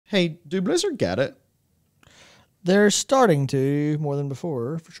Hey, do Blizzard get it? They're starting to more than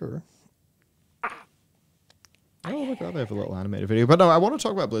before, for sure. Oh, look at that. They have a little animated video. But no, I want to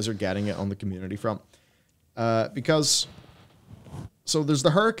talk about Blizzard getting it on the community front. Because, so there's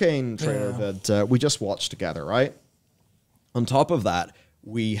the Hurricane trailer that we just watched together, right? On top of that,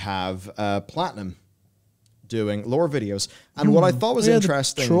 we have Platinum doing lore videos. And what I thought was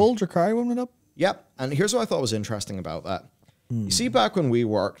interesting... The Troll Drakari one went up? Yep. And here's what I thought was interesting about that. You see, back when we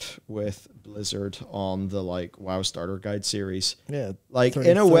worked with Blizzard on the like WoW Starter Guide series, like 30,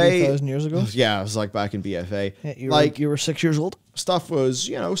 in a way, 30,000 years ago. Yeah, it was like back in BFA. Yeah, you were 6 years old. Stuff was,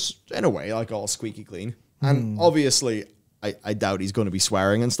 you know, in a way, like all squeaky clean. And obviously, I doubt he's going to be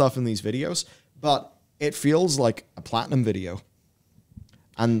swearing and stuff in these videos, but it feels like a Platinum video,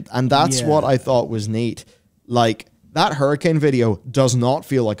 and that's what I thought was neat. Like that Hurricane video does not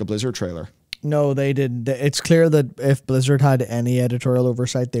feel like a Blizzard trailer. No, they did. It's clear that if Blizzard had any editorial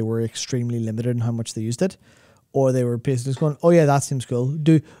oversight, they were extremely limited in how much they used it, or they were basically just going, "Oh yeah, that seems cool."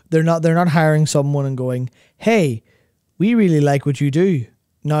 They're not hiring someone and going, "Hey, we really like what you do.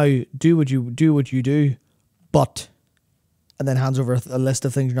 Now do what you do, but," and then hands over a list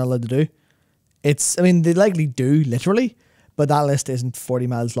of things you're not allowed to do. I mean, they likely do literally, but that list isn't 40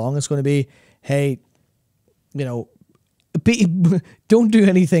 miles long. It's going to be, hey, you know, don't do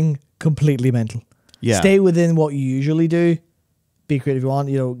anything completely mental. Yeah. Stay within what you usually do. Be creative if you want.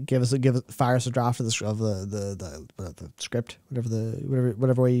 You know, fire us a draft of the script,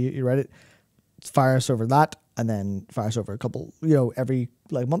 whatever way you write it. Fire us over that, and then fire us over a couple. You know, every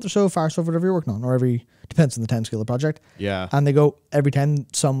like month or so, fire us over whatever you're working on, or depends on the time scale of the project. Yeah. And they go every time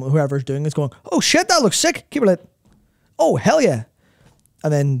whoever's doing it's going, "Oh shit, that looks sick. Keep it lit. Oh hell yeah."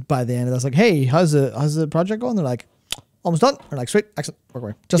 And then by the end of that's like, "Hey, how's the project going?" They're like, "Almost done." We're like, "Sweet, excellent, work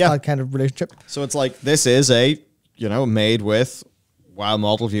away." Just that kind of relationship. So it's like this is made with WoW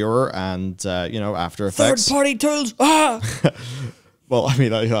Model Viewer and After Effects. Third-party tools. Ah. Well, I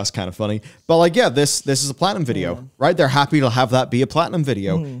mean that's kind of funny, but like, this is a Platinum video, right? They're happy to have that be a Platinum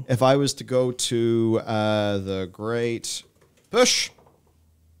video. If I was to go to the Great Push.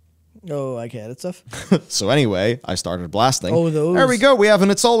 Oh, I get it stuff. So anyway, I started blasting. Oh, those. There we go. We have an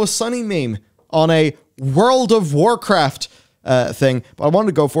It's Always Sunny meme on a World of Warcraft thing. But I wanted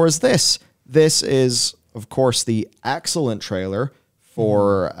to go for is this. This is, of course, the excellent trailer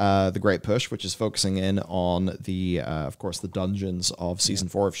for the Great Push, which is focusing in on of course, the dungeons of Season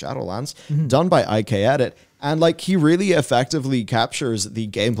 4 of Shadowlands, done by IK Edit. And like, he really effectively captures the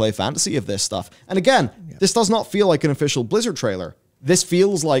gameplay fantasy of this stuff. And again, this does not feel like an official Blizzard trailer. This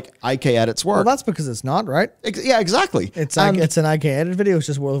feels like IK Edit's work. Well, that's because it's not, right? Yeah, exactly. It's an IK Edit video. It's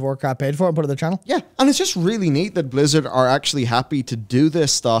just World of Warcraft paid for it, put it on the channel. Yeah, and it's just really neat that Blizzard are actually happy to do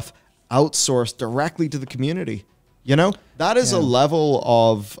this stuff outsourced directly to the community. You know, that is a level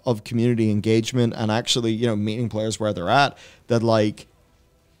of community engagement and actually, meeting players where they're at that, like,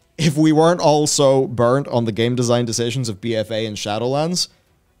 if we weren't all so burnt on the game design decisions of BFA and Shadowlands,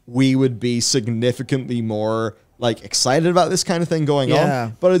 we would be significantly more like excited about this kind of thing going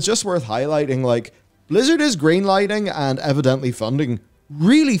on. But it's just worth highlighting, like, Blizzard is greenlighting and evidently funding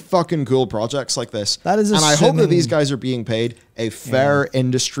really fucking cool projects like this. That is, and I hope that these guys are being paid a fair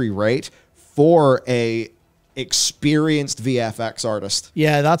industry rate for a experienced VFX artist.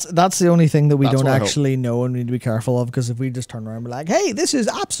 Yeah, that's the only thing that we don't actually know and we need to be careful of, because if we just turn around and be like, "Hey, this is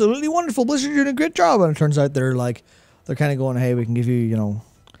absolutely wonderful, Blizzard's doing a great job," and it turns out they're kind of going, "Hey, we can give you,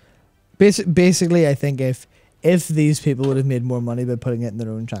 basically, I think if these people would have made more money by putting it in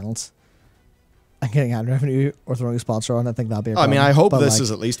their own channels and getting ad revenue or throwing a sponsor on, I think that'd be a problem. I mean, I hope this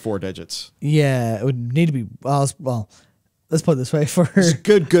is at least 4 digits. Yeah, it would need to be, well, let's put it this way, for it's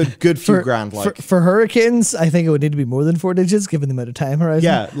good few grand. Like for Hurricanes, I think it would need to be more than 4 digits given the amount of time horizon.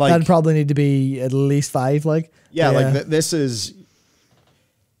 Yeah, like that'd probably need to be at least 5. Like like this is.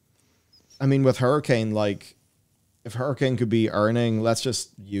 I mean, with Hurricane, like, if Hurricane could be earning, let's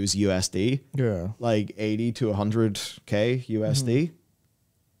just use USD, like 80 to 100K USD.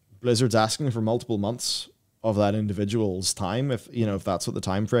 Blizzard's asking for multiple months of that individual's time. If that's what the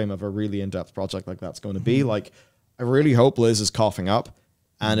time frame of a really in-depth project like that's going to be, like, I really hope Liz is coughing up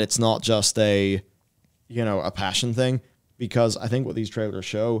and it's not just a passion thing, because I think what these trailers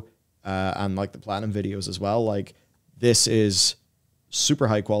show, and like the Platinum videos as well, like, this is super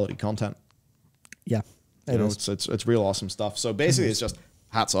high quality content. Yeah. It's real awesome stuff. So basically, it's just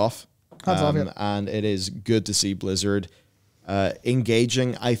hats off. And it is good to see Blizzard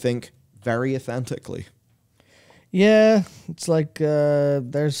engaging, I think, very authentically. Yeah, it's like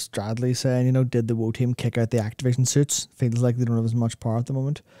there's Stradley saying, did the WoW team kick out the Activision suits? Feels like they don't have as much power at the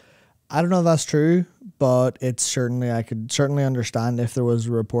moment. I don't know if that's true, but it's certainly, I could certainly understand if there was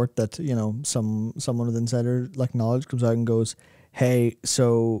a report that, you know, someone with insider like knowledge comes out and goes, hey,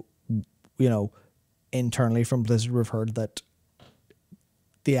 so, you know, internally from Blizzard, we've heard that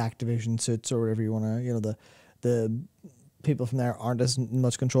the Activision suits or whatever you want to, you know, the people from there aren't as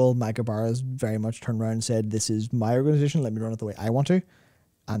much control. Mike Ibarra has very much turned around and said, this is my organization, let me run it the way I want to.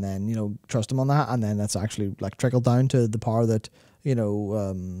 And then, you know, trust him on that. And then that's actually like trickled down to the power that, you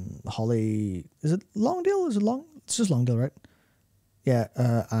know, Holly, is it Longdale? Is it Long? It's just Longdale, right? Yeah.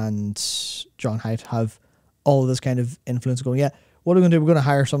 And John Haidt have all of this kind of influence going, yeah, what are we going to do? We're going to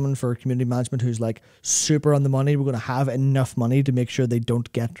hire someone for community management who's like super on the money. We're going to have enough money to make sure they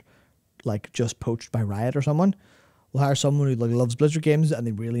don't get like just poached by Riot or someone. We'll hire someone who like loves Blizzard games and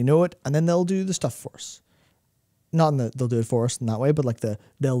they really know it. And then they'll do the stuff for us. Not in the, they'll do it for us in that way, but like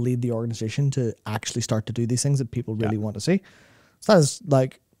they'll lead the organization to actually start to do these things that people really want to see. So that is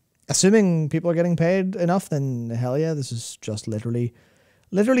like, assuming people are getting paid enough, then hell yeah, this is just literally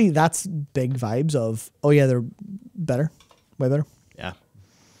that's big vibes of, oh yeah, they're better, way better. Yeah.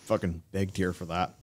 Fucking big tier for that.